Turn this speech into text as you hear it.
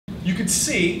you could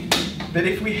see that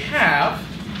if we have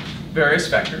various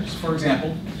vectors, for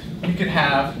example, we could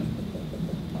have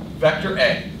vector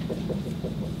A,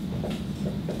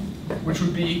 which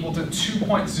would be equal to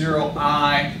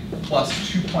 2.0i plus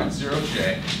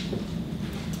 2.0j.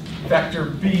 Vector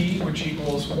B, which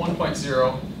equals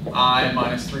 1.0i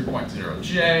minus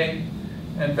 3.0j.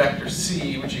 And vector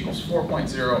C, which equals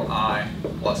 4.0i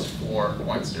plus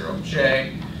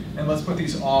 4.0j. And let's put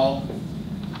these all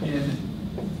in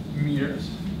meters.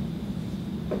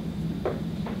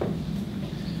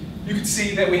 You can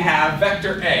see that we have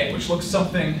vector A, which looks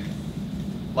something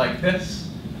like this.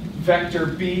 Vector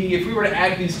B, if we were to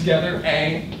add these together,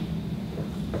 A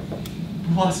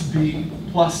plus B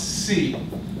plus C.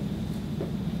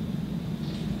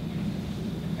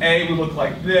 A would look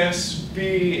like this.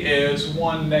 B is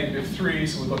 1, -3,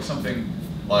 so it would look something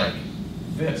like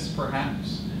this,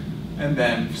 perhaps. And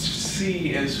then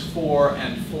C is 4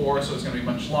 and 4, so it's going to be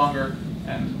much longer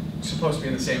and supposed to be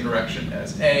in the same direction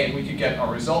as A. We could get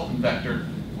our resultant vector,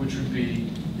 which would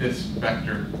be this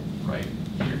vector right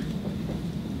here.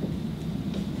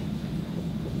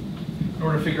 In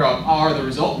order to figure out R, the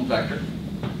resultant vector,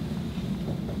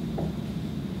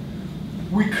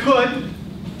 we could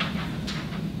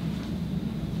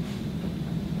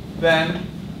then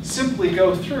simply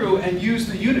go through and use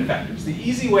the unit vectors. The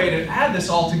easy way to add this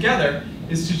all together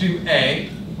is to do A,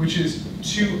 which is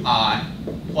 2i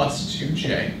plus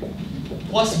 2j,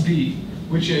 plus B,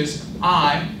 which is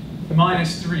I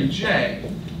minus 3j,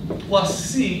 plus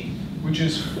C, which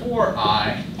is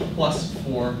 4i plus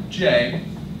 4j.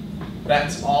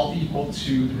 That's all equal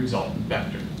to the resultant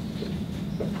vector.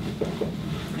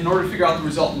 In order to figure out the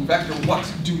resultant vector,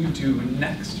 what do we do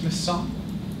next, Miss Song?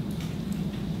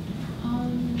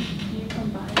 You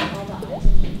combine all the i's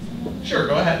and j's together? Sure,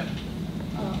 go ahead.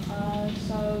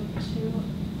 So 2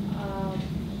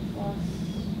 plus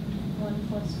 1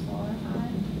 plus 4i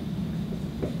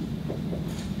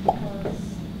plus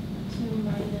 2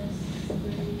 minus 3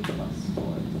 plus 4.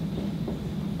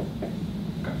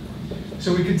 Okay. So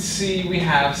we could see we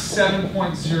have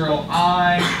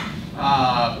 7.0i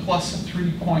plus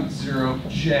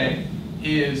 3.0j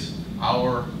is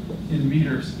our, in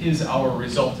meters, is our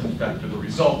resultant vector, the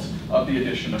result of the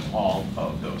addition of all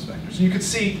of those vectors. And you can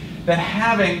see that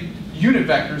having unit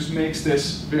vectors makes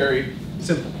this very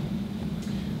simple.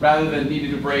 Rather than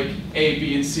needing to break A,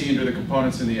 B, and C into the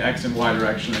components in the x and y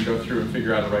direction and go through and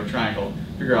figure out a right triangle,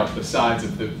 figure out the sides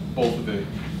of both of the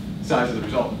sides of the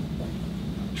resultant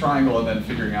triangle, and then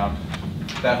figuring out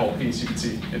that whole piece, you can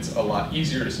see it's a lot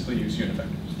easier to simply use unit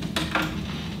vectors.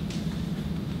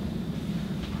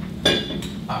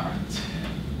 All right.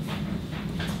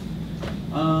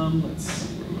 Let's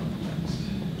see where we go next.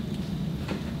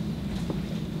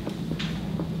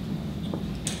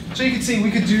 So you can see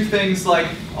we could do things like,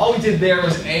 all we did there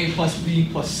was A plus B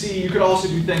plus C. You could also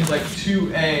do things like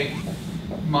 2A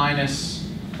minus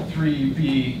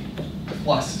 3B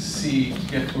plus C to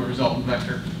get to a resultant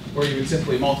vector, where you would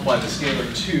simply multiply the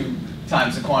scalar 2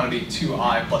 times the quantity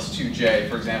 2i plus 2j,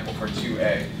 for example, for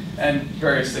 2a, and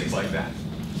various things like that.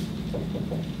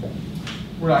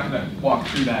 We're not going to walk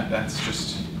through that. That's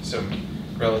just some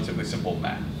relatively simple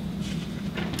math.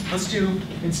 Let's do,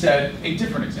 instead, a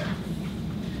different example.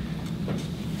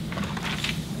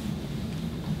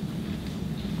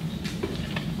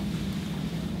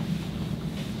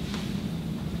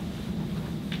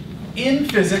 In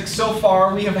physics, so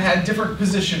far, we have had different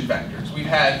position vectors. We've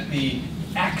had the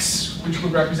x, which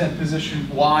would represent position,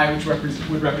 y, which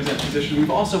would represent position.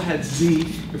 We've also had z,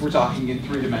 if we're talking in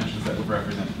 3 dimensions, that would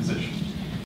represent position.